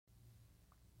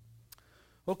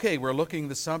Okay, we're looking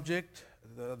the subject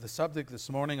this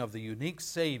morning of the unique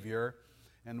Savior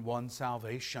and one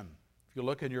salvation. If you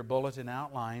look in your bulletin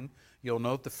outline, you'll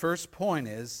note the first point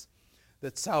is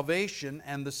that salvation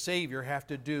and the Savior have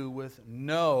to do with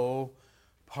no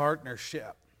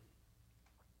partnership.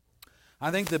 I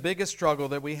think the biggest struggle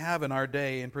that we have in our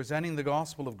day in presenting the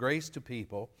gospel of grace to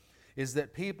people is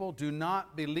that people do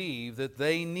not believe that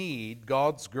they need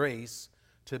God's grace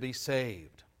to be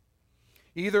saved.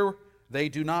 Either they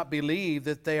do not believe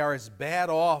that they are as bad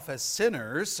off as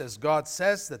sinners as God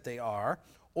says that they are,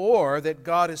 or that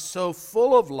God is so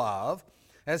full of love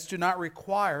as to not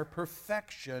require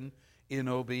perfection in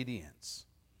obedience.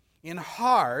 In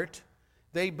heart,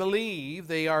 they believe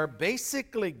they are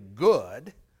basically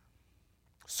good,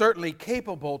 certainly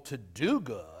capable to do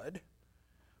good,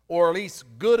 or at least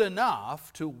good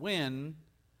enough to win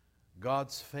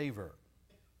God's favor.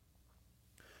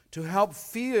 To help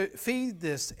feed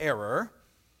this error,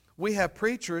 we have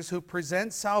preachers who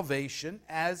present salvation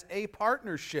as a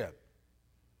partnership.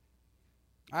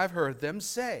 I've heard them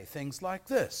say things like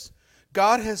this: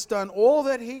 God has done all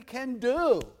that He can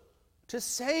do to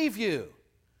save you.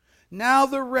 Now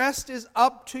the rest is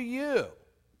up to you.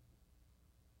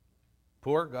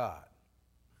 Poor God.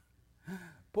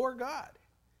 Poor God.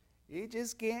 He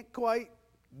just can't quite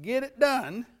get it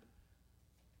done.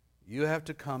 You have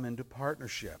to come into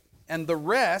partnership. And the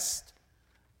rest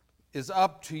is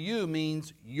up to you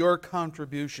means your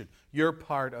contribution, your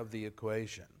part of the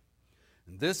equation.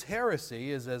 And this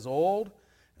heresy is as old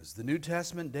as the New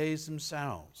Testament days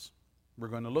themselves. We're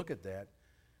going to look at that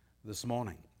this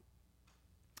morning.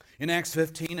 In Acts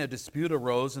 15, a dispute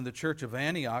arose in the church of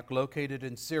Antioch, located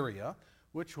in Syria,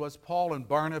 which was Paul and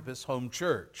Barnabas' home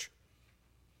church.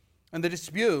 And the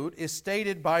dispute is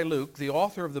stated by Luke, the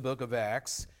author of the book of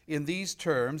Acts, in these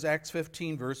terms, Acts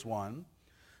 15, verse 1.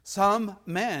 Some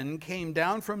men came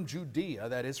down from Judea,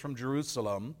 that is from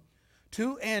Jerusalem,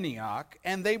 to Antioch,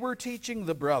 and they were teaching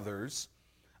the brothers,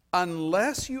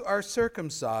 unless you are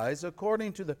circumcised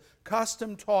according to the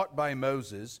custom taught by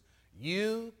Moses,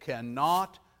 you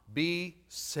cannot be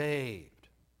saved.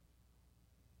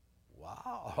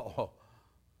 Wow.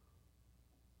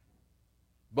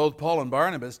 Both Paul and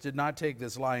Barnabas did not take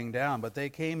this lying down, but they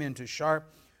came into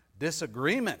sharp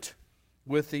disagreement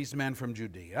with these men from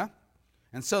Judea.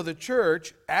 And so the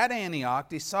church at Antioch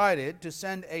decided to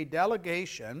send a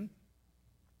delegation,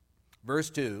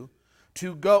 verse 2,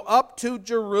 to go up to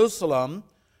Jerusalem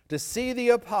to see the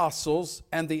apostles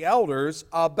and the elders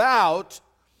about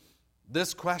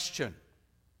this question.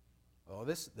 Oh,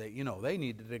 they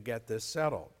needed to get this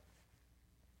settled.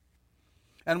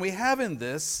 And we have in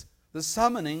this the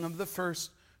summoning of the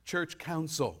first church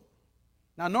council.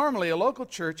 Now, normally a local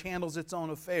church handles its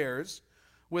own affairs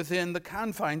within the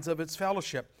confines of its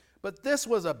fellowship, but this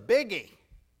was a biggie.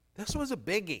 This was a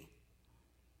biggie.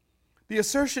 The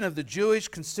assertion of the Jewish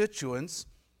constituents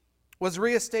was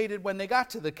restated when they got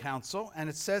to the council, and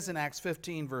it says in Acts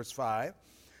 15, verse 5,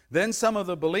 then some of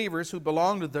the believers who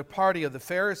belonged to the party of the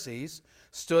Pharisees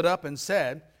stood up and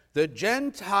said, the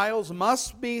Gentiles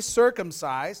must be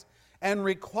circumcised and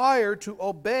required to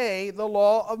obey the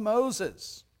law of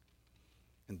Moses.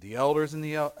 And the elders and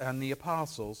the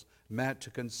apostles met to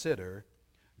consider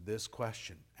this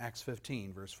question. Acts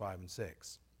 15, verse 5 and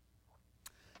 6.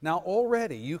 Now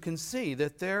already you can see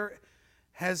that there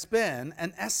has been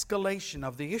an escalation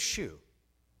of the issue.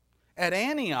 At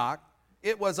Antioch,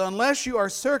 it was unless you are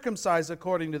circumcised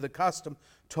according to the custom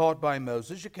taught by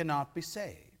Moses, you cannot be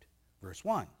saved. Verse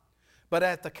 1. But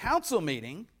at the council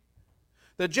meeting,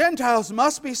 the Gentiles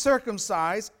must be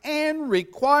circumcised and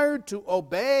required to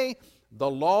obey the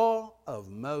law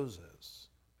of Moses.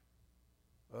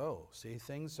 Oh, see,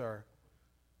 things are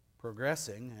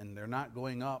progressing, and they're not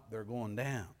going up, they're going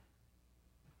down.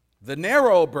 The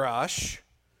narrow brush,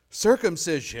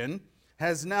 circumcision,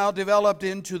 has now developed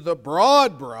into the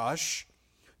broad brush,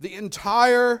 the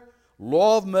entire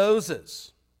law of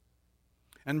Moses.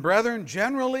 And brethren,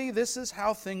 generally, this is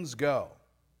how things go.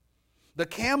 The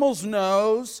camel's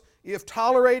nose, if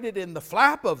tolerated in the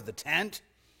flap of the tent,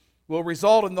 will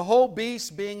result in the whole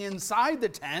beast being inside the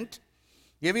tent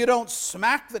if you don't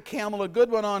smack the camel a good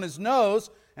one on his nose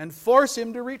and force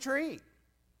him to retreat.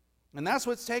 And that's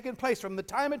what's taken place from the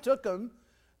time it took him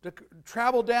to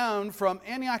travel down from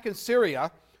Antioch in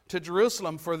Syria to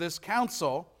Jerusalem for this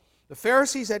council. The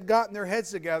Pharisees had gotten their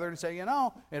heads together and said,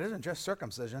 it isn't just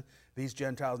circumcision. These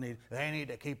Gentiles need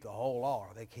to keep the whole law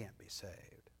or they can't be saved.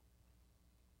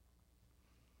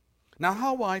 Now,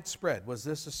 how widespread was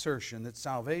this assertion that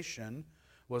salvation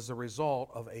was the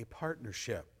result of a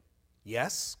partnership?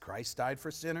 Yes, Christ died for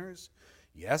sinners.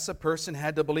 Yes, a person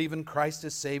had to believe in Christ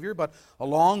as Savior, but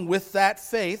along with that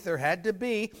faith, there had to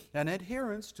be an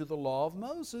adherence to the law of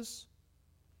Moses.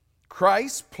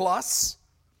 Christ plus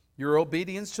your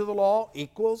obedience to the law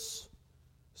equals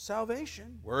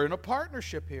salvation. We're in a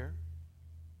partnership here.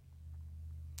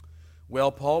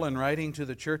 Well, Paul, in writing to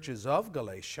the churches of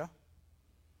Galatia,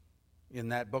 in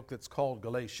that book that's called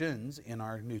Galatians in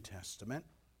our New Testament,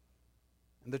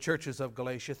 and the churches of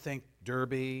Galatia, think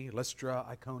Derbe, Lystra,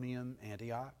 Iconium,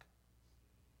 Antioch.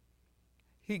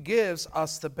 He gives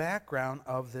us the background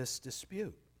of this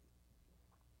dispute.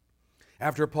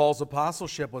 After Paul's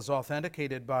apostleship was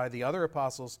authenticated by the other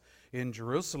apostles in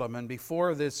Jerusalem, and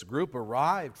before this group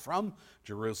arrived from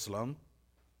Jerusalem,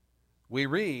 we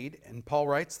read, and Paul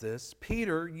writes this,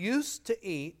 Peter used to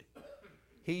eat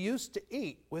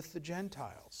with the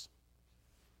Gentiles.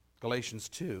 Galatians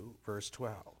 2, verse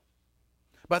 12.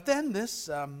 But then this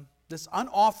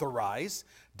unauthorized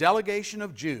delegation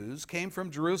of Jews came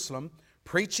from Jerusalem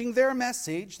preaching their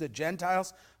message that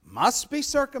Gentiles must be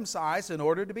circumcised in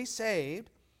order to be saved.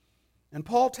 And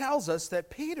Paul tells us that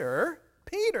Peter,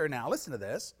 now listen to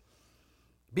this,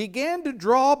 began to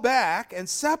draw back and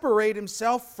separate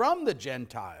himself from the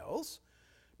Gentiles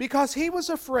because he was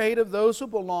afraid of those who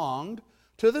belonged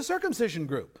to the circumcision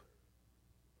group.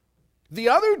 The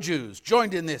other Jews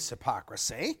joined in this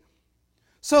hypocrisy,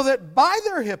 so that by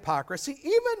their hypocrisy,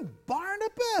 even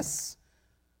Barnabas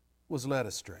was led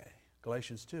astray.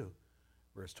 Galatians 2,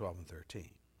 verse 12 and 13.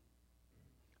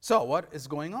 So what is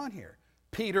going on here?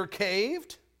 Peter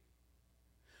caved.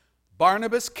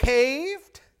 Barnabas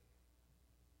caved.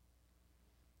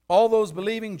 All those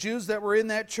believing Jews that were in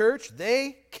that church,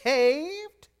 they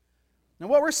caved. And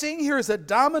what we're seeing here is a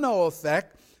domino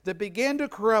effect that began to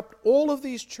corrupt all of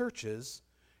these churches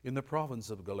in the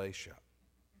province of Galatia.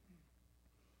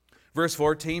 Verse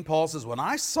 14, Paul says, when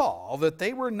I saw that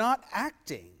they were not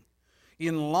acting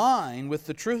in line with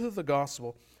the truth of the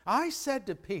gospel, I said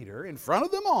to Peter in front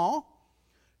of them all,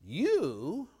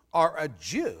 you are a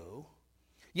Jew,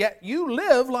 yet you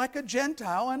live like a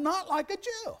Gentile and not like a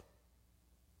Jew.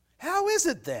 How is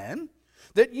it then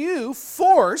that you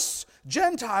force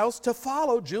Gentiles to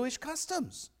follow Jewish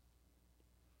customs?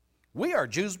 We are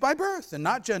Jews by birth and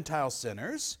not Gentile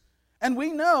sinners. And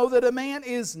we know that a man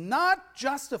is not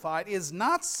justified, is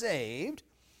not saved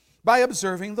by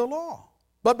observing the law,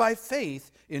 but by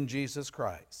faith in Jesus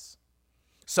Christ.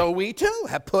 So we too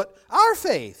have put our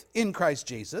faith in Christ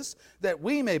Jesus, that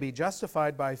we may be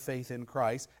justified by faith in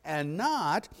Christ and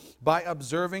not by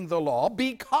observing the law,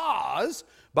 because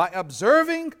by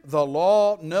observing the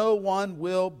law no one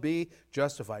will be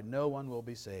justified, no one will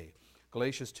be saved.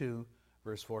 Galatians 2,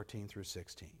 verse 14 through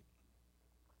 16.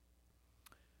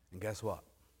 And guess what?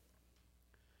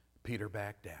 Peter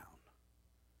backed down.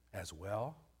 As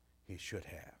well, he should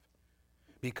have.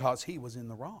 Because he was in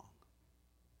the wrong.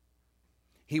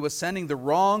 He was sending the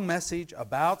wrong message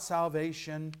about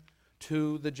salvation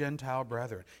to the Gentile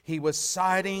brethren. He was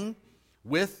siding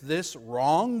with this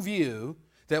wrong view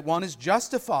that one is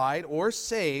justified or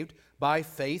saved by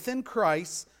faith in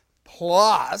Christ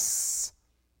plus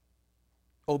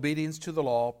obedience to the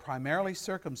law, primarily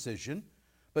circumcision.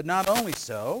 But not only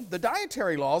so, the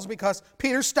dietary laws, because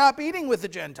Peter stopped eating with the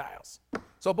Gentiles.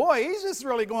 So boy, he's just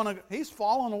really he's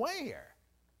falling away here.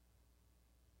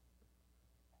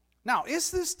 Now,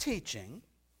 is this teaching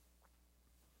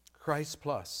Christ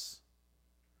plus?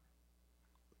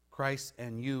 Christ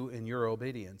and you in your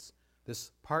obedience,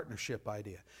 this partnership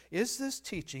idea. Is this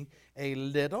teaching a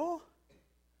little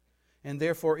and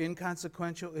therefore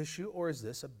inconsequential issue, or is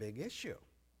this a big issue?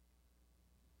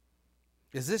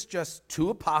 Is this just two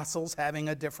apostles having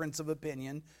a difference of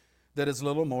opinion that is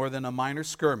little more than a minor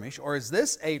skirmish? Or is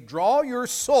this a draw your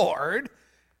sword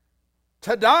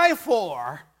to die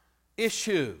for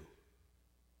issue?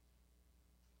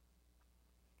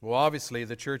 Well, obviously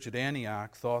the church at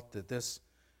Antioch thought that this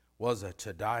was a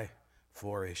to die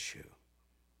for issue,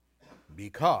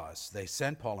 because they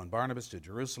sent Paul and Barnabas to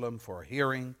Jerusalem for a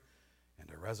hearing and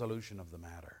a resolution of the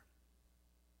matter.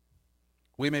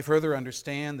 We may further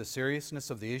understand the seriousness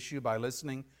of the issue by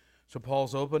listening to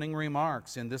Paul's opening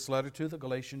remarks in this letter to the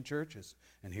Galatian churches.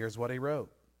 And here's what he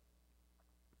wrote.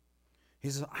 He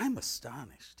says, I'm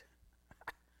astonished.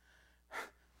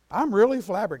 I'm really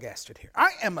flabbergasted here. I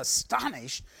am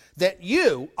astonished that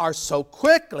you are so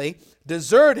quickly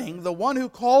deserting the one who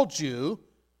called you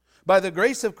by the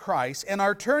grace of Christ and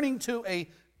are turning to a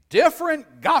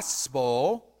different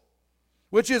gospel,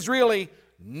 which is really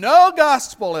no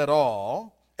gospel at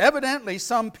all. Evidently,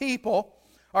 some people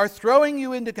are throwing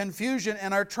you into confusion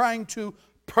and are trying to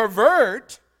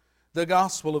pervert the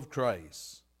gospel of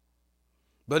Christ.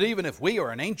 But even if we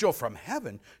or an angel from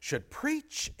heaven should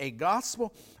preach a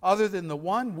gospel other than the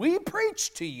one we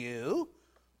preach to you,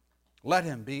 let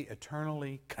him be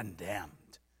eternally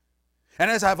condemned.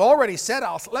 And as I've already said,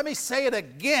 let me say it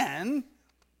again.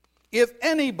 If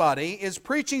anybody is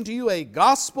preaching to you a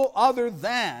gospel other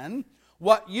than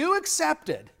what you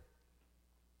accepted,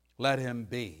 let him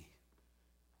be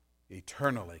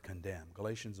eternally condemned.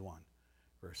 Galatians 1,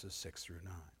 verses 6 through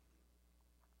 9.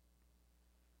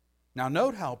 Now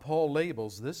note how Paul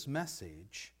labels this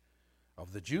message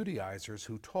of the Judaizers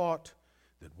who taught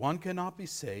that one cannot be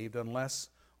saved unless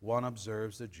one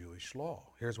observes the Jewish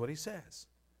law. Here's what he says.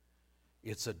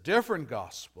 It's a different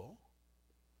gospel.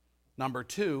 Number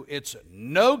 2, it's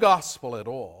no gospel at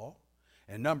all.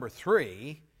 And number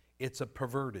 3, it's a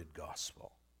perverted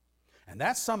gospel. And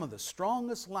that's some of the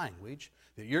strongest language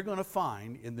that you're going to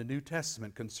find in the New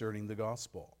Testament concerning the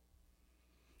gospel.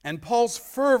 And Paul's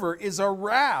fervor is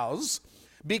aroused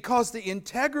because the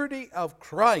integrity of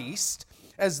Christ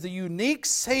as the unique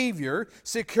Savior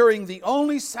securing the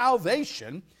only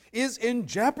salvation is in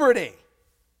jeopardy.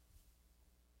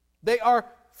 They are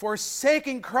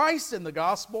forsaking Christ in the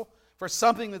gospel for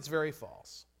something that's very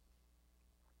false.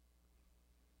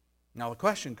 Now the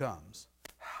question comes,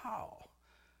 how?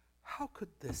 How could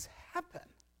this happen?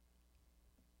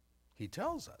 He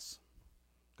tells us.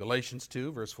 Galatians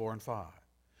 2, verse 4 and 5.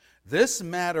 This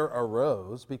matter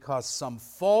arose because some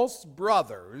false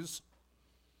brothers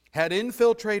had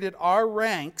infiltrated our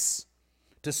ranks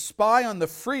to spy on the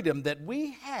freedom that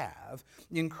we have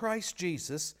in Christ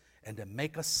Jesus and to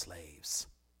make us slaves.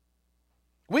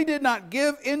 We did not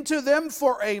give in to them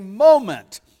for a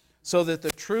moment so that the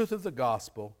truth of the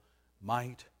gospel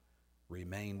might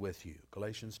remain with you.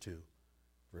 Galatians 2,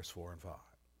 verse 4 and 5.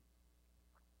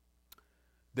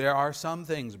 There are some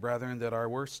things, brethren, that are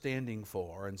worth standing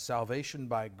for, and salvation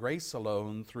by grace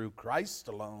alone, through Christ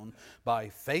alone, by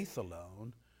faith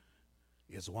alone,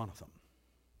 is one of them.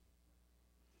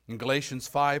 In Galatians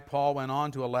 5, Paul went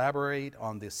on to elaborate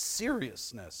on the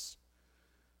seriousness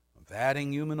of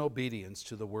adding human obedience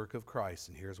to the work of Christ,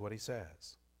 and here's what he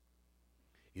says.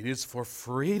 It is for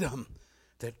freedom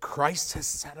that Christ has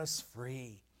set us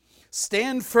free.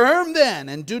 Stand firm then,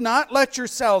 and do not let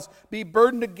yourselves be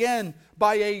burdened again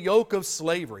by a yoke of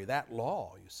slavery. That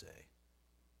law, you say.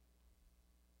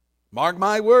 Mark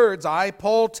my words, I,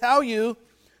 Paul, tell you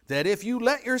that if you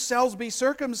let yourselves be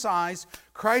circumcised,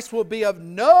 Christ will be of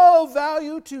no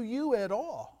value to you at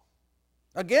all.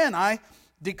 Again, I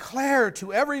declare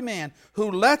to every man who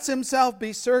lets himself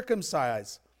be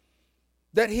circumcised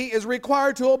that he is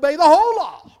required to obey the whole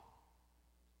law.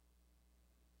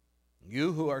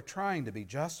 You who are trying to be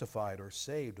justified or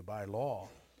saved by law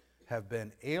have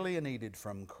been alienated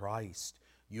from Christ.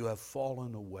 You have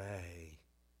fallen away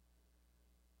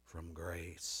from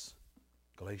grace.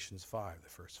 Galatians 5, the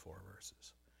first 4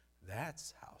 verses.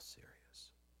 That's how serious.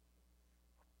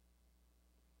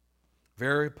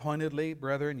 Very pointedly,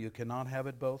 brethren, you cannot have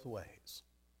it both ways.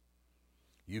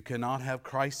 You cannot have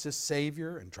Christ as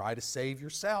Savior and try to save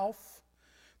yourself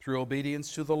through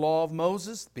obedience to the law of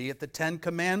Moses, be it the 10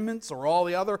 Commandments or all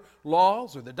the other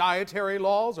laws or the dietary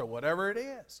laws or whatever it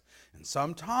is. And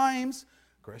sometimes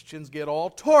Christians get all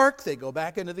torqued. They go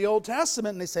back into the Old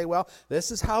Testament and they say, well,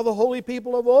 this is how the holy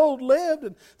people of old lived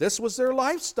and this was their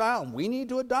lifestyle and we need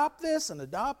to adopt this and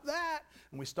adopt that.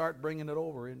 And we start bringing it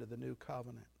over into the new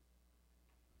covenant.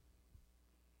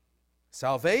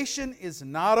 Salvation is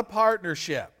not a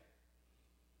partnership.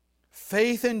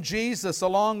 Faith in Jesus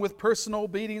along with personal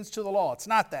obedience to the law. It's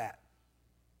not that.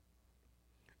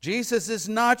 Jesus is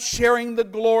not sharing the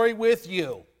glory with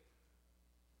you.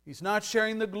 He's not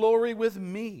sharing the glory with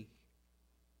me.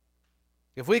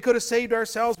 If we could have saved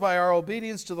ourselves by our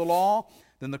obedience to the law,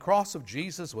 then the cross of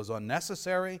Jesus was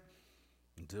unnecessary.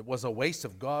 And it was a waste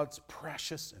of God's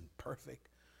precious and perfect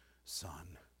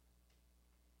Son.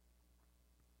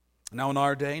 Now in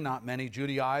our day, not many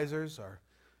Judaizers are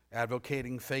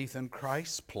advocating faith in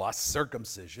Christ plus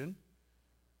circumcision.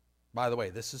 By the way,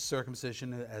 this is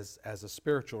circumcision as a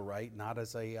spiritual rite, not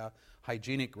as a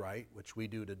hygienic rite, which we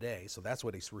do today. So that's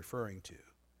what he's referring to.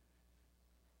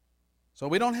 So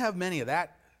we don't have many of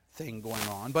that thing going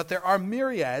on, but there are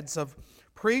myriads of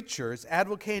preachers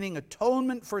advocating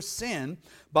atonement for sin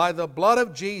by the blood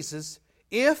of Jesus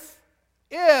if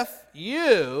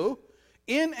you,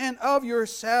 in and of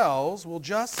yourselves, will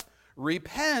just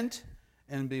repent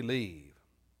and believe.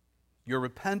 Your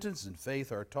repentance and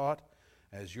faith are taught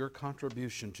as your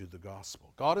contribution to the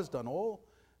gospel. God has done all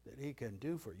that He can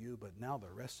do for you, but now the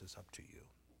rest is up to you.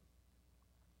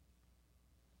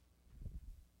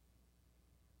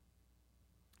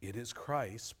 It is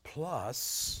Christ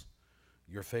plus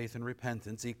your faith and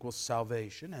repentance equals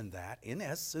salvation, and that, in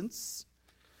essence,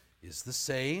 is the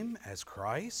same as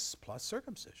Christ plus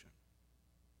circumcision.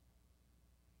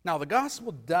 Now, the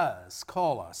gospel does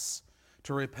call us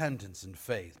to repentance and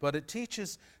faith, but it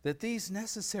teaches that these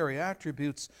necessary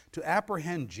attributes to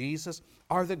apprehend Jesus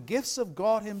are the gifts of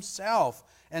God Himself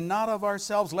and not of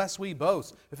ourselves, lest we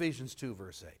boast. Ephesians 2,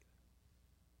 verse 8.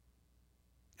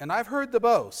 And I've heard the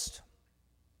boast.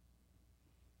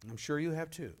 I'm sure you have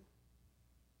too.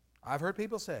 I've heard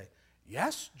people say,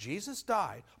 yes, Jesus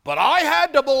died, but I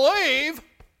had to believe.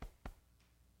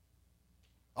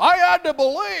 I had to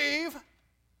believe.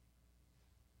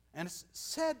 And it's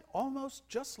said almost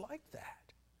just like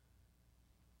that.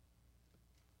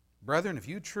 Brethren, if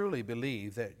you truly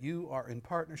believe that you are in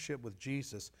partnership with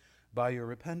Jesus by your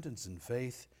repentance and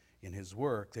faith in His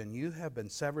work, then you have been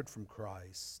severed from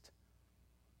Christ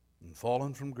and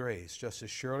fallen from grace just as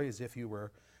surely as if you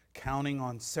were counting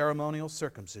on ceremonial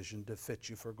circumcision to fit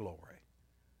you for glory.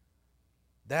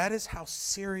 That is how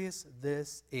serious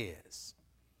this is.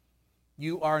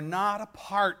 You are not a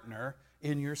partner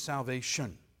in your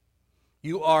salvation.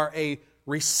 You are a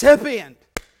recipient.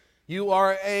 You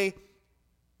are a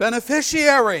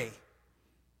beneficiary.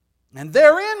 And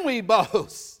therein we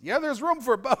boast. Yeah, there's room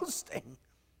for boasting.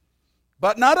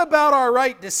 But not about our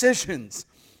right decisions,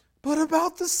 but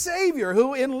about the Savior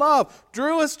who in love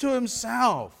drew us to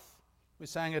Himself. We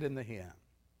sang it in the hymn.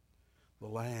 The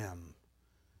Lamb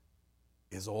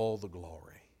is all the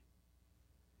glory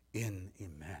in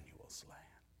Emmanuel's land.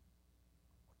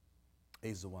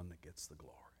 He's the one that gets the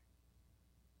glory.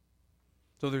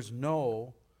 So there's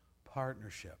no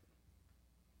partnership.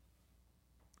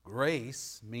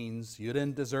 Grace means you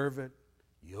didn't deserve it.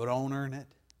 You don't earn it.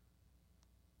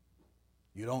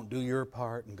 You don't do your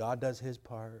part, and God does His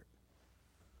part.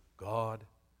 God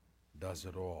does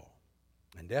it all.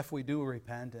 And if we do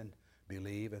repent and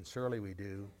believe, and surely we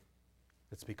do,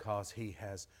 it's because He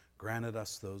has granted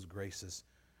us those graces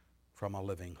from a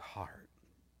living heart.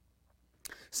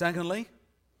 Secondly,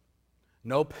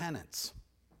 no penance.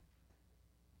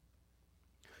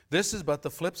 This is but the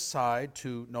flip side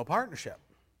to no partnership.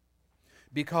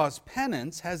 Because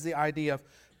penance has the idea of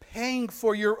paying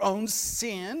for your own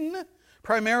sin,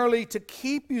 primarily to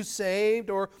keep you saved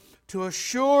or to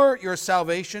assure your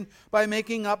salvation by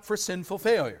making up for sinful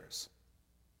failures.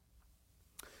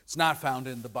 It's not found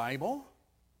in the Bible,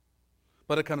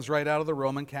 but it comes right out of the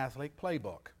Roman Catholic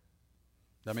playbook.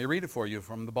 Let me read it for you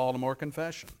from the Baltimore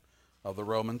Confession of the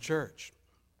Roman Church.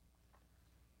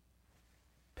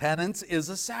 Penance is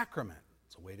a sacrament.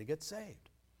 It's a way to get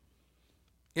saved,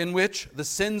 in which the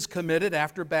sins committed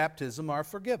after baptism are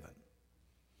forgiven.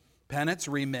 Penance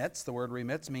remits. The word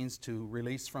remits means to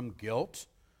release from guilt,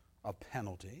 a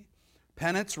penalty.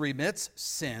 Penance remits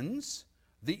sins,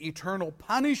 the eternal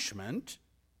punishment,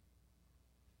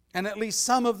 and at least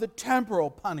some of the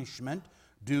temporal punishment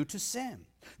due to sin.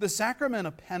 The sacrament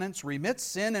of penance remits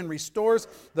sin and restores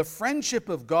the friendship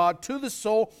of God to the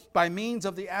soul by means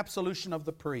of the absolution of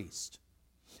the priest.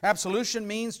 Absolution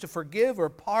means to forgive or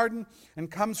pardon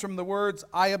and comes from the words,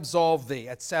 I absolve thee,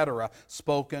 etc.,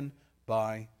 spoken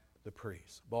by the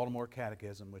priest. Baltimore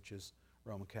Catechism, which is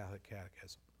Roman Catholic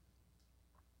Catechism.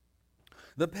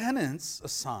 The penance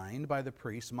assigned by the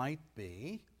priest might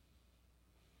be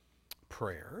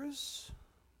prayers,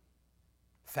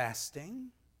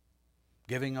 fasting,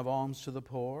 giving of alms to the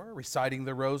poor, reciting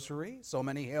the rosary, so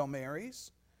many Hail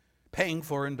Marys, paying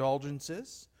for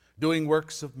indulgences, doing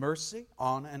works of mercy,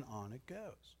 on and on it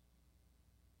goes.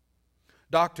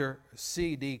 Dr.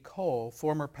 C.D. Cole,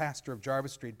 former pastor of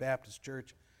Jarvis Street Baptist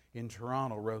Church in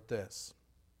Toronto, wrote this.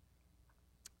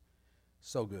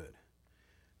 So good.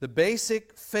 The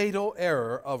basic fatal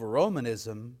error of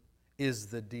Romanism is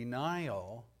the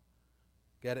denial,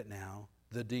 get it now,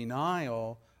 the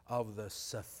denial of the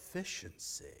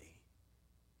sufficiency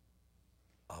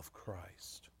of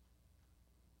Christ.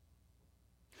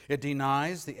 It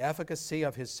denies the efficacy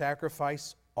of His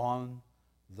sacrifice on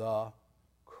the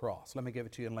cross. Let me give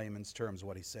it to you in layman's terms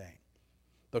what he's saying.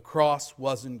 The cross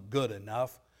wasn't good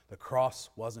enough. The cross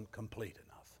wasn't complete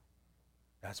enough.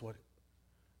 That's what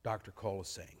Dr. Cole is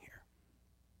saying here.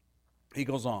 He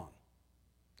goes on.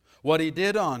 What He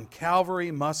did on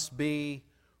Calvary must be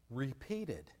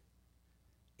repeated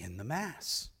in the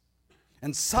Mass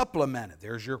and supplemented,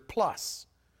 there's your plus,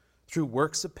 through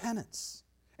works of penance.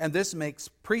 And this makes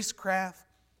priestcraft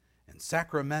and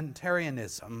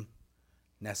sacramentarianism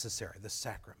necessary, the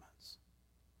sacraments.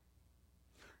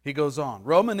 He goes on,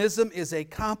 Romanism is a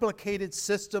complicated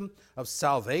system of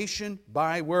salvation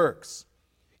by works.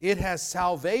 It has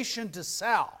salvation to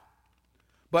sell,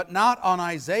 but not on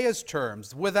Isaiah's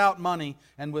terms, without money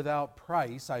and without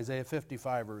price, Isaiah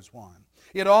 55 verse 1.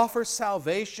 It offers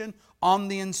salvation on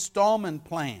the installment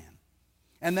plan,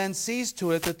 and then sees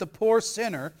to it that the poor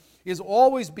sinner is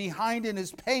always behind in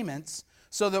his payments,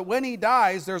 so that when he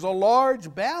dies, there's a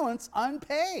large balance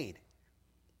unpaid.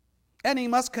 And he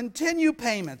must continue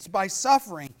payments by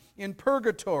suffering in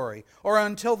purgatory, or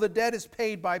until the debt is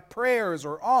paid by prayers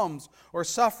or alms, or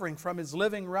suffering from his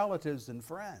living relatives and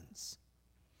friends.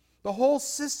 The whole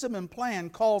system and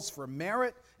plan calls for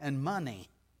merit and money,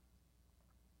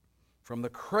 from the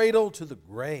cradle to the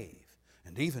grave,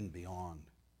 and even beyond.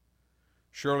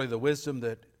 Surely the wisdom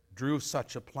that drew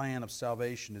such a plan of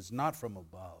salvation is not from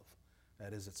above.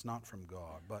 That is, it's not from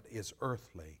God, but is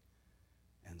earthly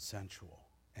and sensual.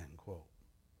 End quote.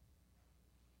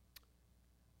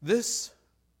 This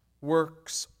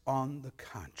works on the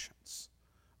conscience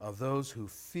of those who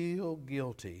feel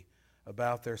guilty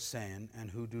about their sin and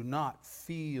who do not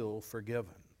feel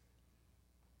forgiven.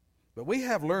 But we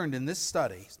have learned in this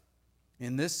study,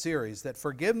 in this series, that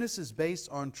forgiveness is based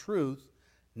on truth,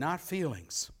 not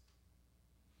feelings.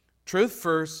 Truth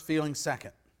first, feelings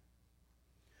second.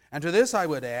 And to this I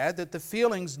would add that the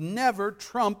feelings never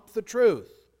trump the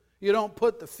truth. You don't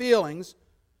put the feelings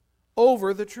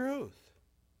over the truth.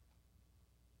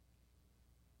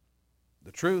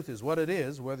 The truth is what it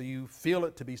is, whether you feel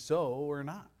it to be so or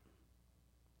not.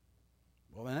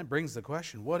 Well, then that brings the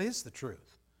question, what is the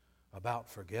truth about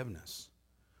forgiveness?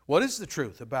 What is the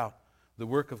truth about the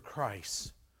work of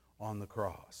Christ on the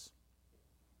cross?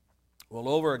 Well,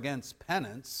 over against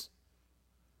penance,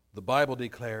 the Bible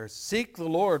declares, "Seek the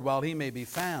Lord while he may be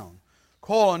found.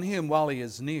 Call on him while he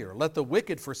is near. Let the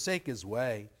wicked forsake his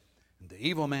way, and the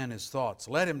evil man his thoughts.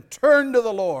 Let him turn to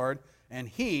the Lord, and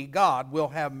he, God, will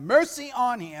have mercy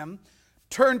on him.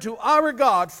 Turn to our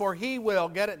God, for he will,"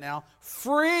 get it now,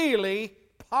 "freely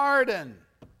pardon."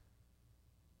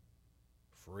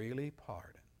 Freely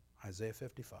pardon. Isaiah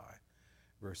 55,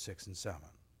 verse 6 and 7.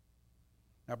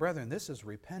 Now, brethren, this is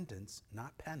repentance,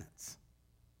 not penance.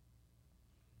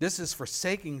 This is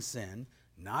forsaking sin,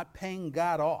 not paying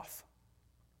God off.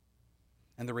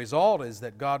 And the result is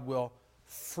that God will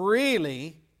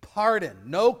freely pardon,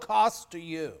 no cost to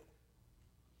you.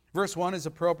 Verse 1 is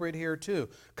appropriate here too.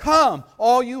 "Come,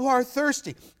 all you who are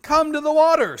thirsty, come to the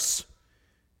waters.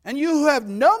 And you who have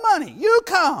no money, you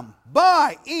come,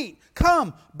 buy, eat.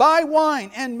 Come, buy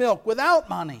wine and milk without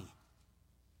money,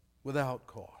 without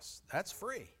cost." That's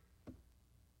free.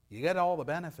 You get all the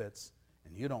benefits,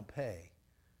 and you don't pay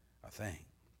a thing.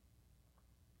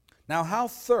 Now, how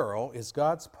thorough is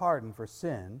God's pardon for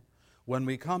sin when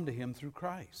we come to him through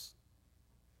Christ?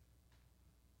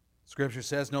 Scripture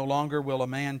says, "No longer will a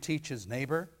man teach his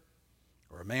neighbor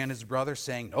or a man his brother,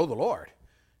 saying, 'Know the Lord,'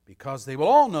 because they will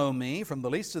all know me, from the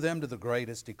least of them to the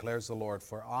greatest, declares the Lord.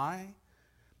 For I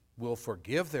will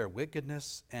forgive their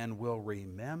wickedness and will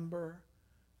remember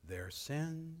their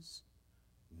sins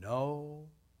no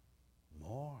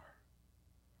more."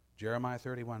 Jeremiah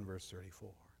 31, verse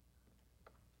 34.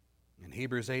 And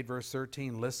Hebrews 8, verse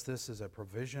 13 lists this as a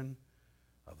provision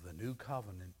of the new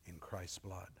covenant in Christ's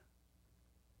blood.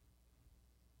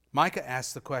 Micah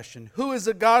asks the question, "Who is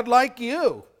a God like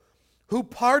you, who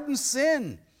pardons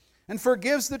sin and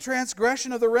forgives the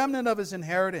transgression of the remnant of his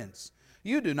inheritance?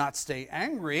 You do not stay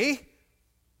angry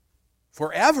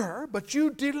forever, but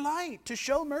you delight to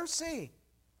show mercy.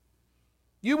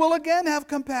 You will again have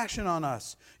compassion on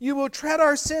us. You will tread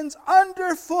our sins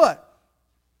underfoot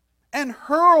and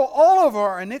hurl all of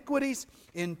our iniquities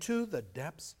into the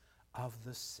depths of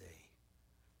the sea."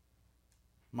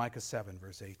 Micah 7,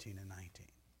 verse 18 and 19.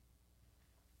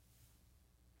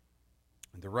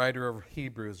 And the writer of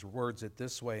Hebrews words it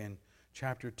this way in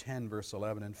chapter 10, verse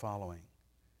 11 and following.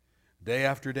 "Day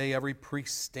after day, every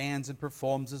priest stands and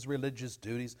performs his religious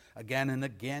duties. Again and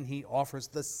again, he offers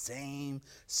the same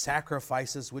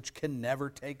sacrifices which can never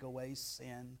take away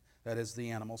sin." That is,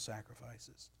 the animal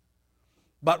sacrifices.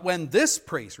 "But when this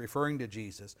priest," referring to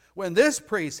Jesus, "when this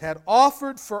priest had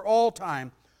offered for all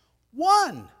time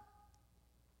one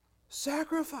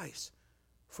sacrifice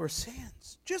for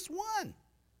sins," just one,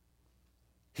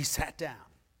 "he sat down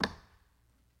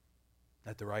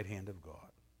at the right hand of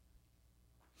God.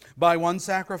 By one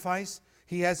sacrifice,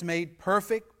 he has made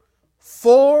perfect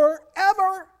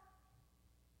forever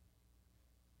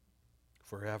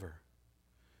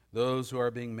those who are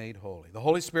being made holy." The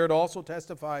Holy Spirit also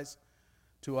testifies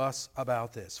to us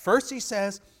about this. First, he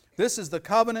says, "This is the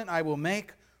covenant I will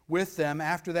make with them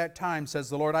after that time, says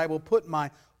the Lord. I will put my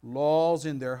laws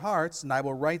in their hearts, and I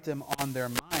will write them on their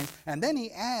minds." And then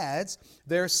he adds,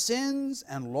 "Their sins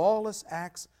and lawless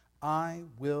acts I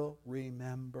will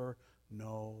remember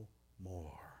no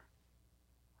more.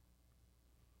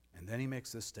 And then he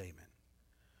makes this statement,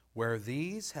 where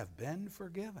these have been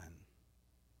forgiven,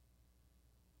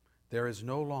 there is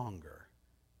no longer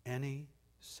any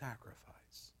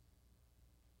sacrifice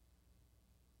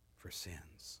for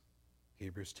sins.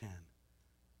 Hebrews 10,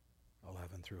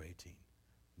 11 through 18.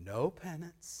 No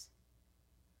penance,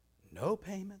 no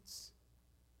payments,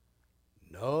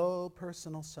 no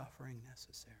personal suffering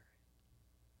necessary,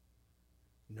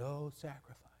 no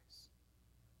sacrifice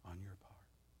on your part.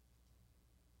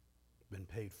 Been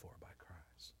paid for by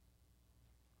Christ.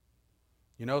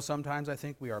 You know, sometimes I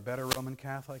think we are better Roman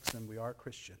Catholics than we are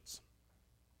Christians.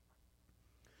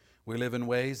 We live in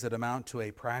ways that amount to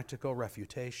a practical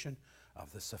refutation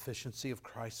of the sufficiency of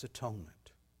Christ's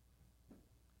atonement,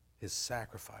 His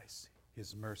sacrifice,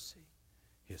 His mercy,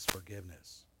 His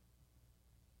forgiveness.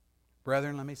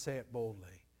 Brethren, let me say it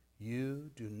boldly.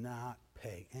 You do not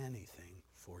pay anything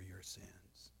for your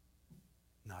sins.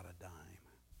 Not a dime.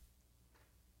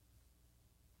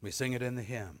 We sing it in the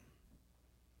hymn.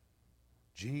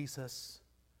 Jesus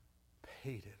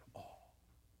paid it all.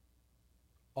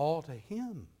 All to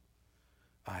Him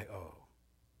I owe.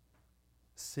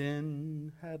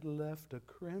 Sin had left a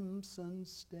crimson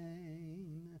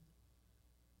stain,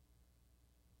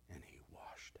 and He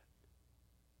washed it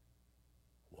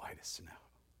white as snow.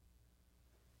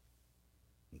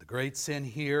 And the great sin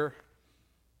here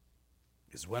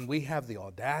is when we have the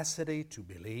audacity to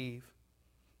believe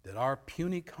that our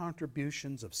puny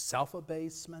contributions of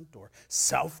self-abasement or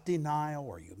self-denial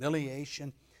or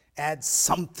humiliation add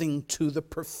something to the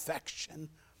perfection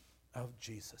of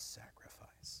Jesus'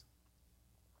 sacrifice.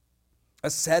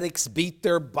 Ascetics beat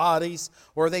their bodies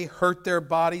or they hurt their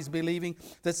bodies believing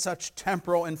that such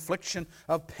temporal infliction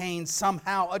of pain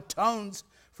somehow atones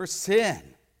for sin.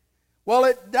 Well,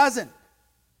 it doesn't.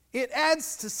 It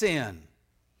adds to sin.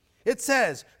 It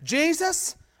says,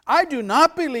 Jesus, I do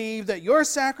not believe that your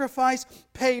sacrifice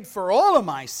paid for all of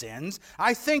my sins.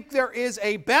 I think there is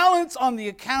a balance on the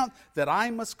account that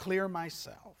I must clear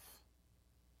myself.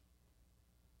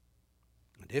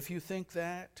 And if you think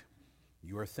that,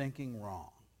 you are thinking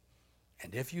wrong.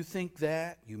 And if you think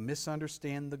that, you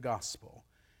misunderstand the gospel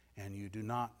and you do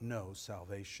not know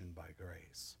salvation by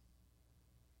grace.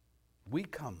 We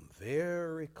come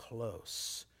very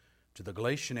close to the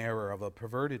Galatian error of a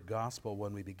perverted gospel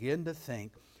when we begin to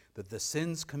think that the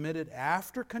sins committed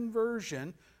after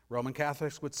conversion, Roman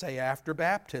Catholics would say after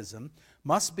baptism,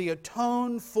 must be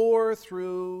atoned for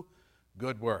through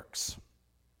good works.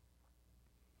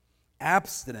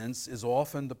 Abstinence is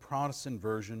often the Protestant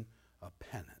version of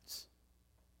penance.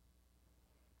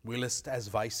 We list as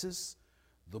vices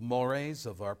the mores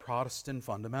of our Protestant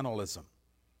fundamentalism.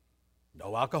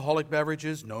 No alcoholic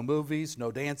beverages, no movies,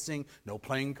 no dancing, no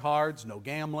playing cards, no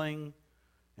gambling,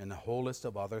 and a whole list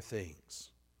of other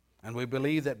things. And we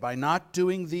believe that by not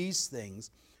doing these things,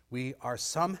 we are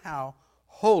somehow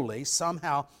holy,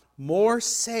 somehow more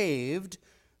saved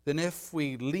than if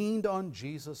we leaned on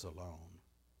Jesus alone.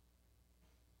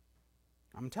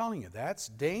 I'm telling you, that's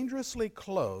dangerously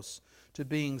close to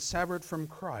being severed from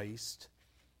Christ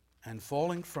and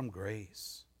falling from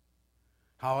grace.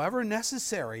 However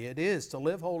necessary it is to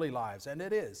live holy lives, and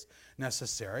it is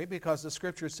necessary because the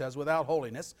Scripture says without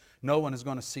holiness no one is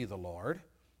going to see the Lord.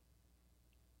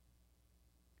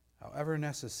 However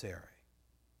necessary,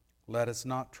 let us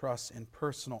not trust in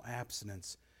personal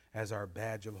abstinence as our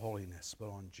badge of holiness, but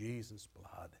on Jesus'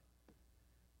 blood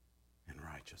and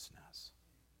righteousness.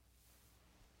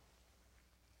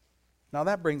 Now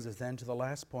that brings us then to the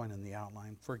last point in the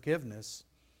outline, forgiveness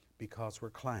because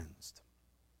we're cleansed.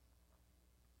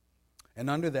 And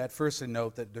under that, firstly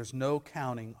note that there's no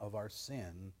counting of our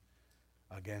sin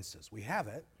against us. We have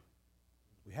it.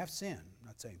 We have sin. I'm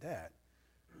not saying that.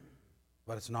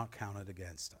 But it's not counted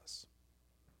against us.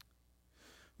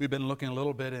 We've been looking a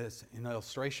little bit as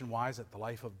illustration-wise at the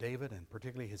life of David and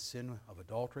particularly his sin of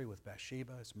adultery with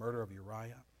Bathsheba, his murder of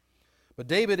Uriah. But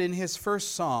David, in his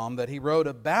first psalm that he wrote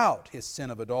about his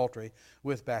sin of adultery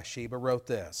with Bathsheba, wrote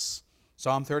this.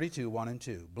 Psalm 32, 1 and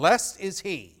 2. Blessed is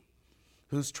he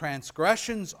whose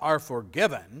transgressions are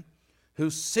forgiven,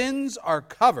 whose sins are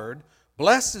covered.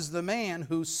 Blessed is the man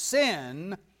whose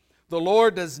sin the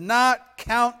Lord does not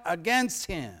count against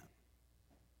him,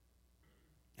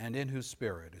 and in whose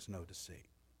spirit is no deceit.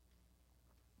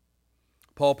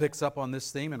 Paul picks up on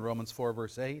this theme in Romans 4,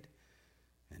 verse 8,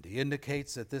 and he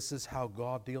indicates that this is how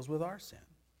God deals with our sin.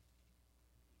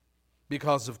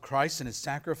 Because of Christ and His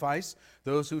sacrifice,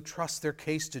 those who trust their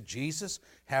case to Jesus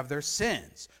have their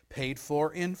sins paid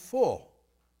for in full.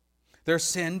 Their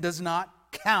sin does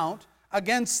not count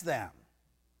against them.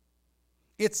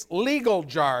 It's legal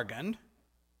jargon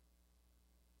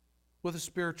with a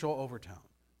spiritual overtone.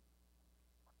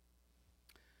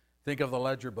 Think of the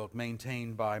ledger book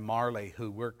maintained by Marley,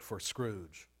 who worked for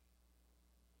Scrooge.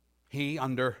 He,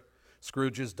 under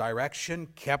Scrooge's direction,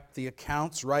 kept the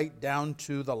accounts right down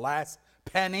to the last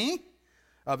penny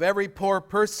of every poor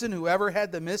person who ever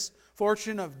had the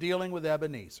misfortune of dealing with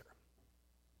Ebenezer.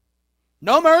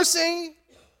 No mercy,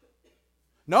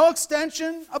 no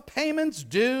extension of payments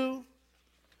due,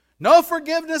 no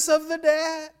forgiveness of the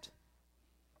debt.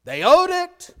 They owed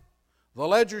it. The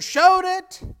ledger showed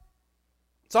it.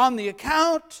 It's on the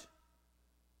account.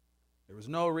 There was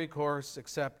no recourse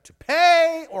except to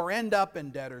pay or end up in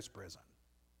debtor's prison.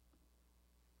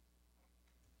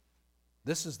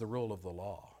 This is the rule of the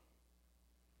law.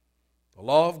 The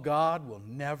law of God will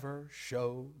never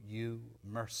show you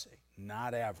mercy.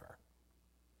 Not ever.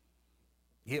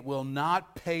 It will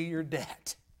not pay your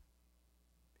debt.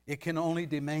 It can only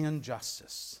demand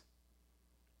justice.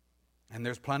 And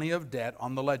there's plenty of debt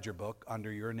on the ledger book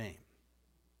under your name.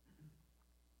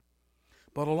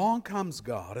 But along comes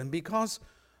God, and because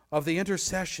of the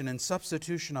intercession and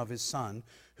substitution of His Son,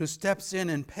 who steps in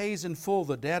and pays in full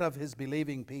the debt of His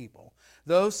believing people,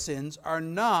 those sins are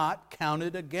not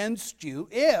counted against you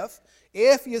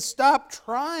if you stop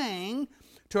trying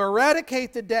to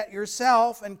eradicate the debt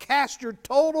yourself and cast your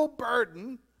total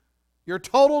burden, your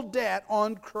total debt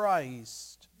on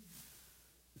Christ.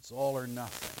 It's all or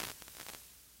nothing.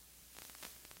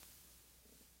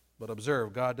 But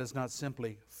observe, God does not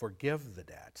simply forgive the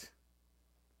debt.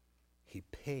 He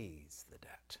pays the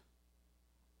debt.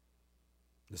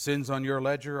 The sins on your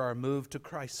ledger are moved to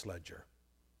Christ's ledger.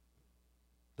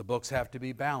 The books have to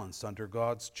be balanced under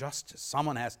God's justice.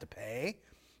 Someone has to pay,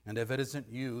 and if it isn't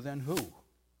you, then who?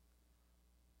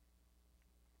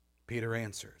 Peter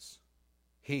answers,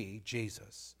 He,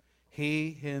 Jesus,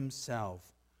 He Himself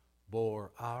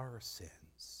bore our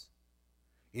sins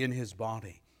in His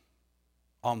body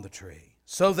on the tree,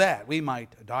 so that we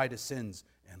might die to sins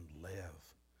and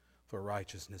live for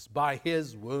righteousness. By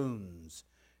His wounds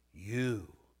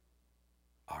you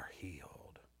are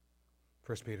healed.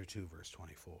 1 Peter 2, verse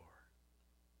 24.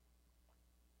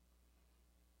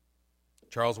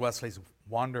 Charles Wesley's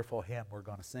wonderful hymn, we're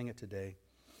going to sing it today,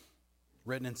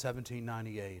 written in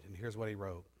 1798, and here's what he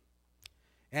wrote.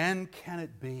 And can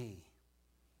it be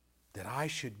that I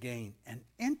should gain an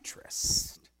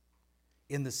interest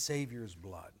in the Savior's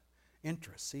blood?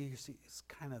 Interest, see, it's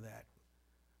kind of that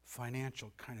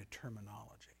financial kind of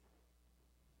terminology.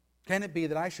 Can it be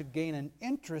that I should gain an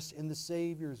interest in the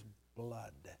Savior's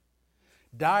blood?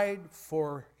 Died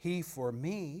He for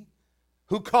me,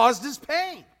 who caused His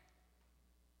pain.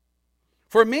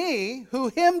 For me, who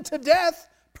Him to death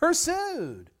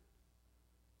pursued.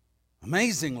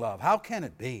 Amazing love. How can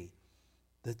it be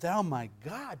that Thou, my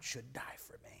God, should die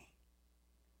for me?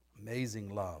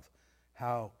 Amazing love.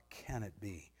 How can it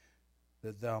be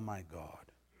that Thou, my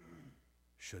God,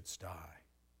 shouldst die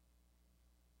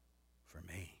for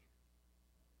me?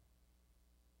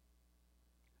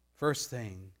 First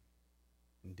thing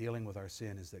in dealing with our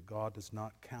sin is that God does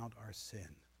not count our sin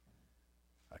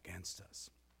against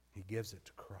us. He gives it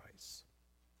to Christ.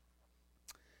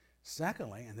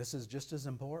 Secondly, and this is just as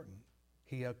important,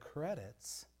 He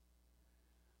accredits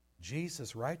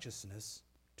Jesus' righteousness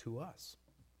to us.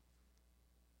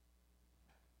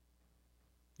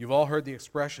 You've all heard the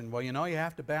expression, well, you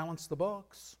have to balance the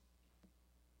books.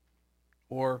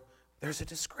 Or there's a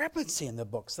discrepancy in the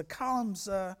books. The columns,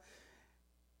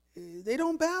 they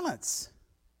don't balance.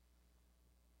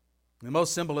 In the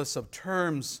most simplest of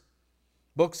terms,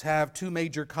 books have two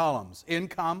major columns,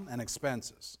 income and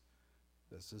expenses.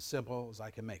 This is as simple as I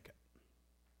can make it.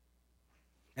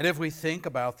 And if we think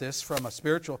about this from a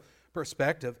spiritual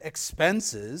perspective,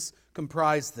 expenses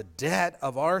comprise the debt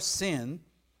of our sin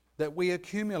that we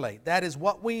accumulate. That is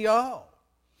what we owe.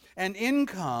 And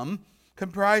income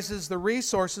comprises the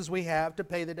resources we have to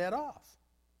pay the debt off.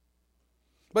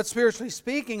 But spiritually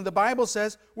speaking, the Bible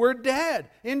says we're dead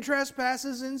in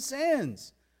trespasses and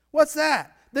sins. What's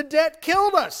that? The debt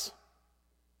killed us.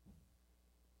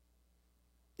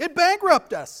 It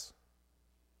bankrupted us.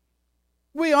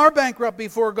 We are bankrupt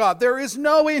before God. There is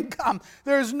no income.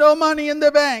 There is no money in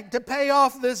the bank to pay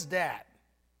off this debt.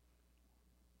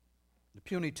 The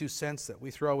puny 2 cents that we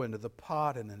throw into the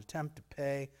pot in an attempt to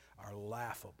pay are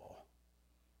laughable.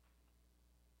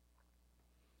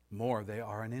 More, they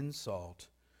are an insult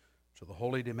to the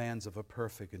holy demands of a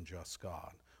perfect and just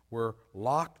God. We're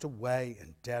locked away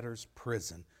in debtor's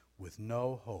prison with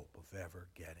no hope of ever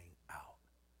getting out.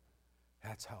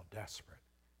 That's how desperate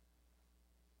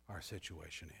our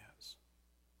situation is.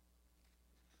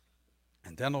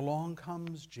 And then along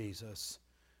comes Jesus,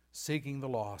 seeking the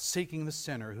lost, seeking the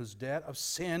sinner whose debt of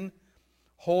sin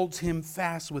holds him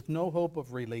fast with no hope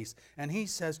of release. And he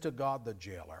says to God the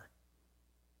jailer,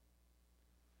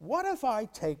 what if I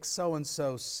take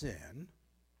so-and-so's sin,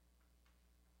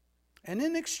 and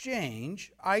in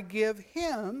exchange I give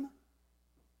him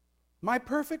my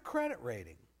perfect credit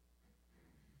rating?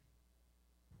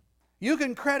 You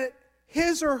can credit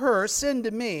his or her sin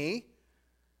to me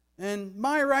and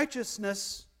my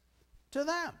righteousness to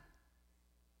them.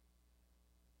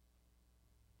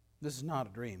 This is not a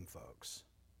dream, folks.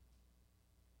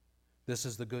 This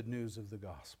is the good news of the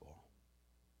gospel.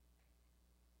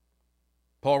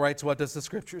 Paul writes, what does the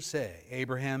Scripture say?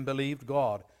 Abraham believed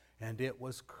God, and it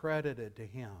was credited to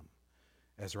him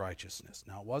as righteousness.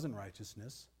 Now, it wasn't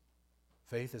righteousness.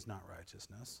 Faith is not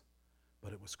righteousness,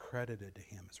 but it was credited to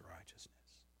him as righteousness.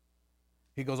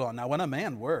 He goes on, now when a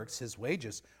man works, his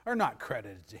wages are not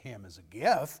credited to him as a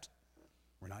gift.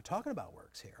 We're not talking about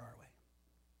works here, are we?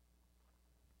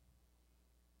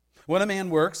 When a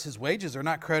man works, his wages are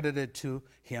not credited to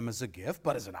him as a gift,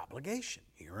 but as an obligation.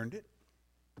 He earned it.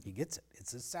 He gets it.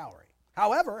 It's his salary.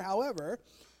 However,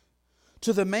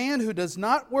 to the man who does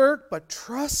not work but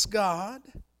trusts God,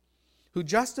 who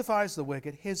justifies the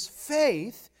wicked, his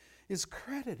faith is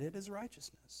credited as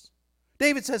righteousness.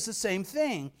 David says the same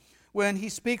thing when he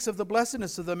speaks of the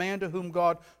blessedness of the man to whom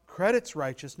God credits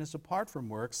righteousness apart from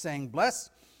works, saying,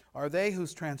 blessed are they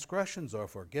whose transgressions are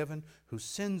forgiven, whose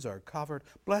sins are covered.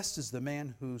 Blessed is the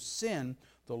man whose sin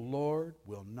the Lord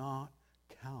will not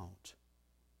count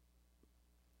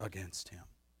against him.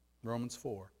 Romans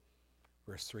 4,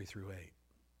 verse 3 through 8.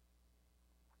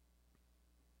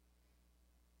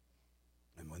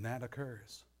 And when that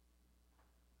occurs,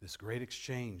 this great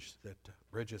exchange that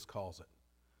Bridges calls it,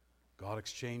 God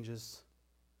exchanges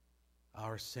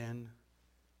our sin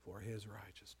for his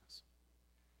righteousness.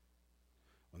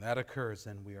 When that occurs,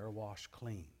 then we are washed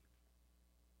clean.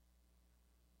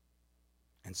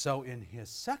 And so in his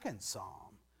second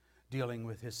psalm, dealing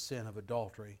with his sin of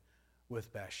adultery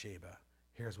with Bathsheba,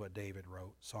 here's what David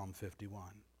wrote, Psalm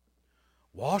 51.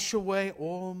 Wash away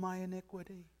all my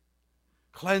iniquity.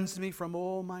 Cleanse me from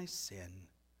all my sin.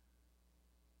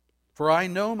 For I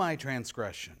know my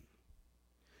transgression,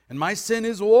 and my sin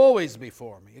is always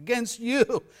before me. Against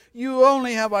you, you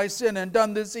only have I sinned and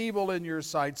done this evil in your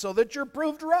sight, so that you're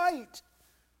proved right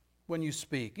when you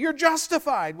speak. You're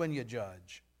justified when you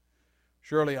judge.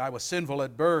 Surely I was sinful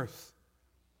at birth,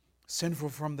 sinful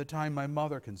from the time my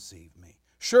mother conceived me.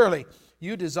 Surely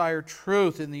you desire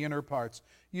truth in the inner parts.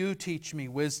 You teach me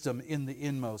wisdom in the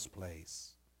inmost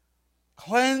place.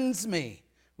 Cleanse me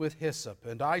with hyssop,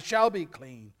 and I shall be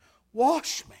clean.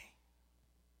 Wash me,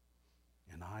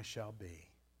 and I shall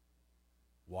be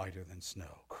whiter than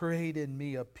snow. Create in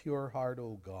me a pure heart,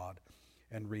 O God,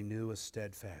 and renew a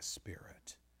steadfast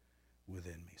spirit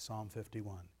within me. Psalm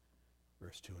 51,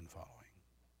 verse 2 and following.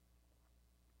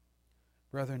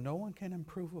 Brethren, no one can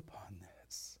improve upon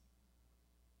this.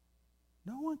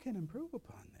 No one can improve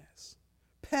upon this.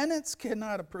 Penance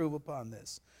cannot improve upon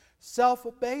this.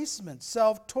 Self-abasement,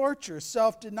 self-torture,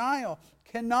 self-denial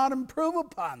cannot improve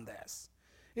upon this.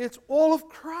 It's all of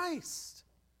Christ.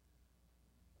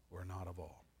 Or not of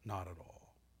all. Not at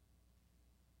all.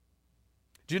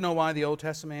 Do you know why the Old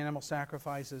Testament animal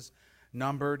sacrifices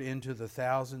numbered into the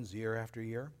thousands year after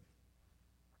year?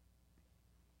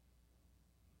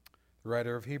 The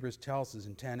writer of Hebrews tells us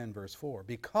in 10 and verse 4,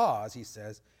 because, he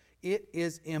says, it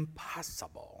is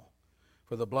impossible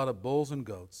for the blood of bulls and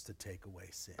goats to take away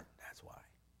sin. That's why.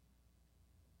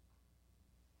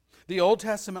 The Old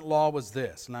Testament law was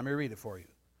this, and let me read it for you.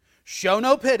 Show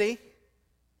no pity,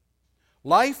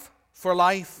 life for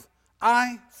life,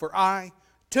 eye for eye,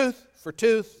 tooth for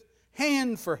tooth,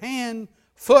 hand for hand,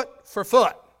 foot for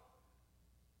foot.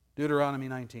 Deuteronomy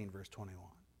 19, verse 21.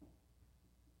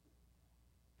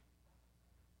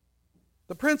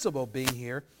 The principle being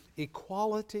here,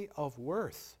 equality of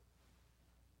worth.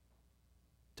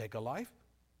 Take a life,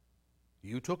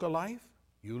 you took a life,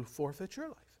 you forfeit your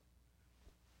life.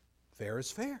 Fair is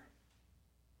fair.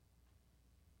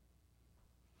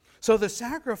 So the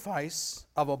sacrifice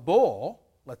of a bull,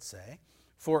 let's say,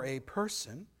 for a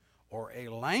person, or a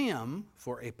lamb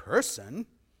for a person,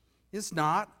 is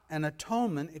not an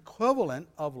atonement equivalent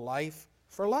of life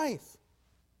for life.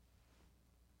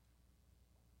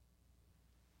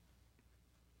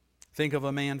 Think of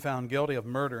a man found guilty of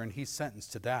murder and he's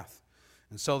sentenced to death.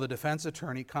 And so the defense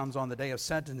attorney comes on the day of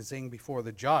sentencing before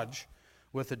the judge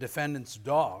with the defendant's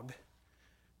dog.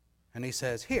 And he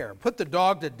says, here, put the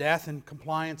dog to death in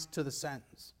compliance to the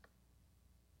sentence.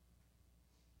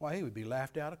 Why, he would be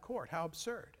laughed out of court. How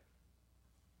absurd.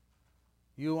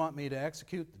 You want me to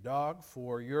execute the dog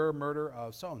for your murder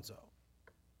of so-and-so.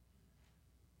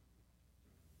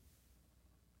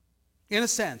 In a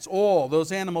sense, all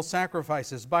those animal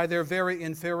sacrifices, by their very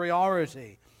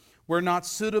inferiority, were not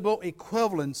suitable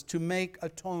equivalents to make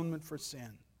atonement for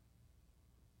sin.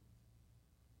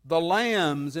 The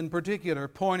lambs in particular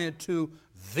pointed to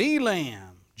the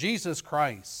Lamb, Jesus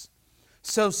Christ,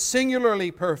 so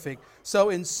singularly perfect, so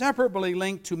inseparably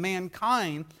linked to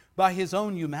mankind by his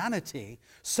own humanity,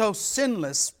 so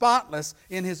sinless, spotless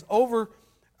in his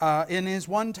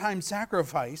one-time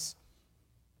sacrifice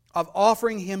of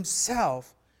offering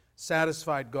himself,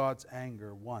 satisfied God's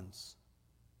anger once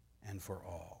and for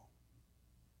all.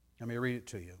 Let me read it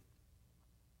to you.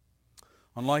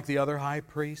 Unlike the other high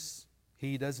priests,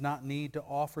 he does not need to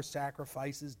offer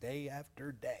sacrifices day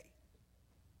after day,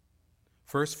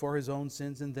 first for his own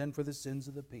sins and then for the sins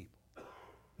of the people.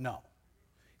 No.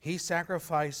 He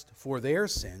sacrificed for their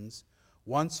sins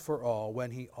once for all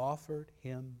when he offered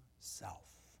himself.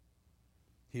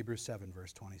 Hebrews 7,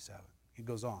 verse 27. He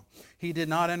goes on. He did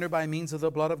not enter by means of the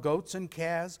blood of goats and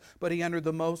calves, but he entered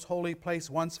the most holy place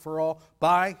once for all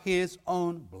by his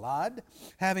own blood,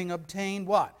 having obtained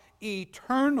what?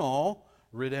 Eternal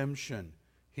redemption.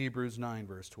 Hebrews 9,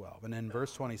 verse 12. And in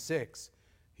verse 26,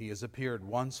 he has appeared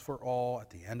once for all at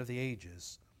the end of the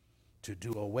ages to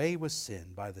do away with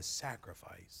sin by the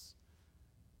sacrifice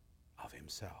of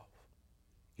himself.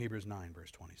 Hebrews 9,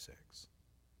 verse 26.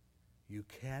 You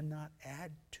cannot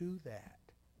add to that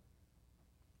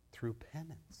through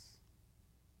penance,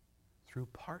 through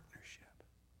partnership.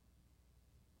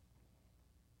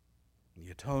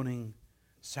 The atoning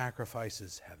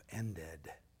sacrifices have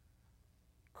ended.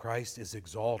 Christ is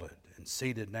exalted and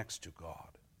seated next to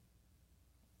God.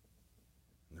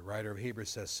 And the writer of Hebrews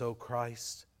says, so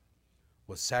Christ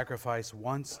was sacrificed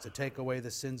once to take away the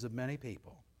sins of many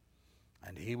people,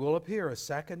 and he will appear a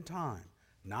second time,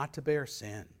 not to bear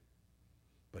sin,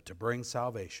 but to bring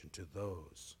salvation to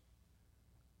those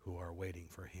who are waiting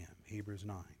for him. Hebrews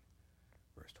 9,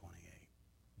 verse 28.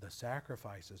 The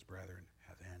sacrifices, brethren,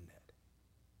 have ended.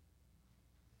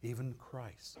 Even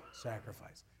Christ's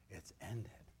sacrifice, it's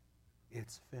ended.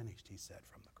 It's finished, he said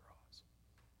from the cross.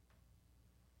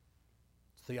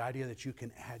 It's the idea that you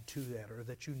can add to that, or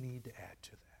that you need to add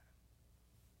to that.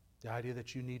 The idea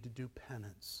that you need to do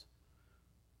penance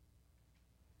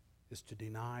is to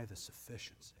deny the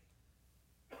sufficiency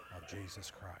of Jesus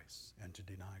Christ and to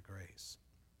deny grace.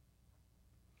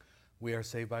 We are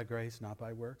saved by grace, not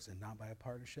by works, and not by a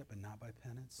partnership, and not by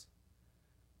penance.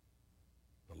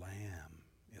 The Lamb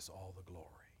is all the glory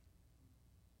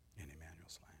in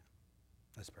Emmanuel's Lamb.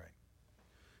 Let's pray.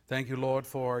 Thank you, Lord,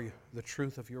 for the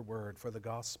truth of your word, for the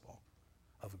gospel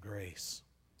of grace.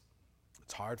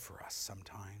 It's hard for us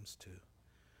sometimes to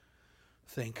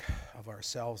think of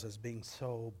ourselves as being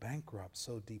so bankrupt,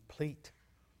 so deplete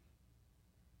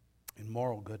in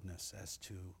moral goodness as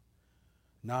to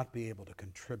not be able to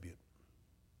contribute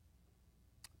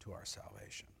to our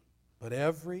salvation. But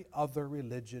every other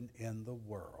religion in the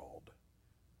world,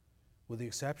 with the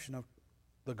exception of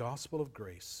the gospel of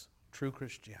grace, true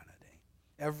Christianity,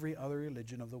 every other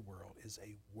religion of the world is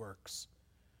a works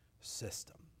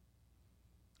system.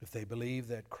 If they believe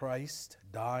that Christ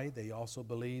died, they also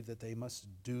believe that they must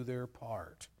do their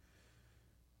part.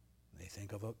 They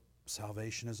think of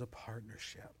salvation as a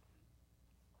partnership.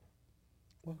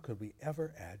 What could we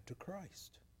ever add to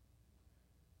Christ?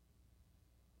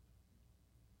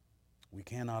 We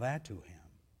cannot add to him.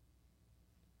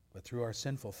 But through our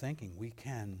sinful thinking, we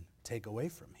can take away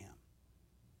from him.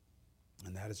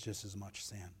 And that is just as much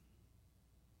sin.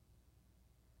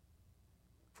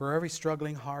 For every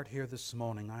struggling heart here this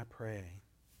morning, I pray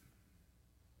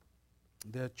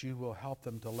that you will help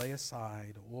them to lay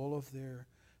aside all of their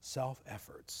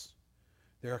self-efforts,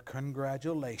 their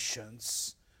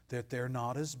congratulations that they're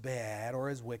not as bad or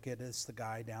as wicked as the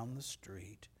guy down the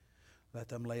street. Let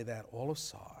them lay that all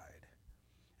aside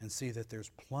and see that there's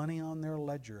plenty on their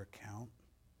ledger account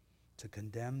to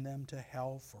condemn them to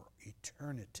hell for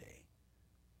eternity.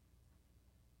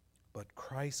 But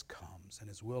Christ comes and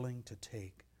is willing to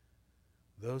take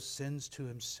those sins to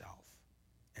himself,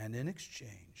 and in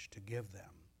exchange to give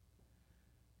them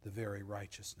the very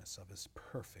righteousness of his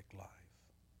perfect life.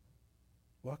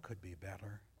 What could be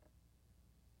better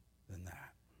than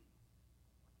that?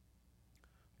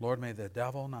 Lord, may the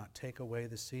devil not take away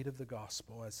the seed of the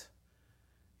gospel as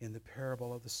in the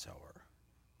parable of the sower,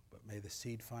 but may the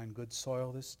seed find good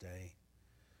soil this day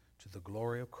to the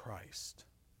glory of Christ,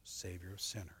 Savior of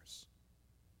sinners,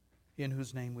 in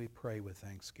whose name we pray with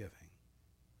thanksgiving.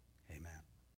 Amen.